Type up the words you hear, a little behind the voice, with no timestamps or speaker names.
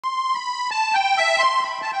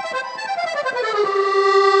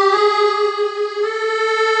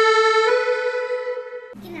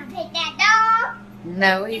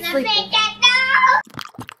No, he's sleeping.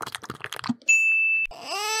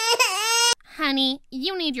 Honey,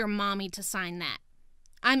 you need your mommy to sign that.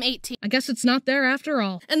 I'm 18. I guess it's not there after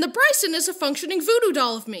all. And the Bryson is a functioning voodoo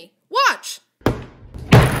doll of me. Watch!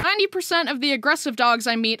 90% of the aggressive dogs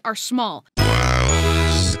I meet are small.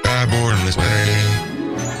 Why was I born this way?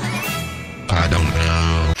 I don't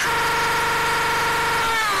know.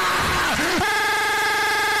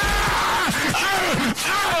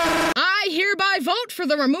 I hereby vote for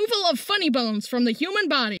the removal of funny bones from the human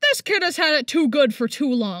body. This kid has had it too good for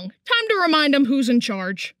too long. Time to remind him who's in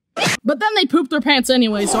charge. But then they poop their pants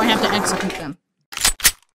anyway, so I have to execute them.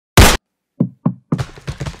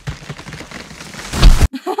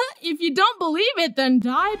 If you don't believe it, then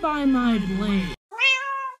die by my blade.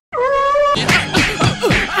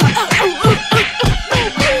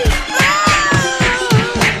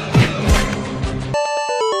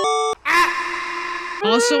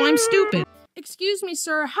 Also, I'm stupid. Excuse me,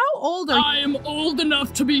 sir, how old are you? I am old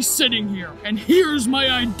enough to be sitting here, and here's my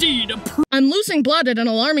ID to prove— I'm losing blood at an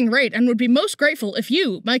alarming rate and would be most grateful if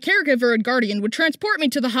you, my caregiver and guardian, would transport me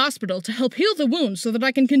to the hospital to help heal the wounds so that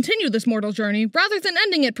I can continue this mortal journey rather than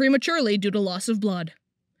ending it prematurely due to loss of blood.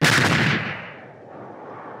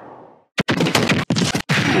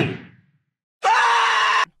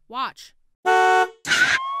 Watch.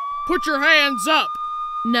 Put your hands up!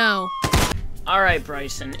 No. Alright,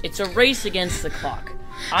 Bryson, it's a race against the clock.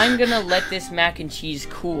 I'm gonna let this mac and cheese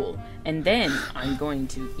cool, and then I'm going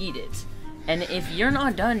to eat it. And if you're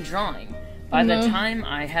not done drawing, by the time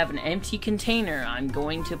I have an empty container, I'm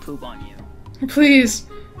going to poop on you. Please.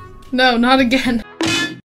 No, not again.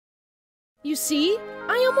 You see?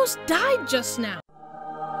 I almost died just now.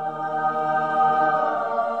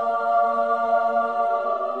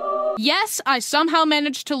 Yes, I somehow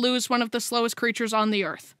managed to lose one of the slowest creatures on the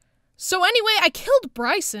earth. So anyway, I killed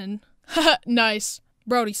Bryson. Haha, nice.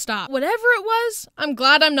 Brody, stop. Whatever it was, I'm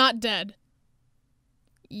glad I'm not dead.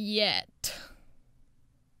 Yet.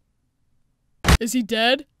 Is he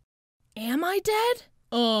dead? Am I dead?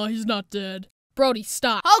 Oh, he's not dead. Brody,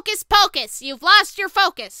 stop. Hocus pocus! You've lost your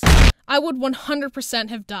focus! I would 100%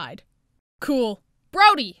 have died. Cool.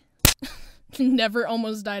 Brody! Never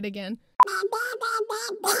almost died again.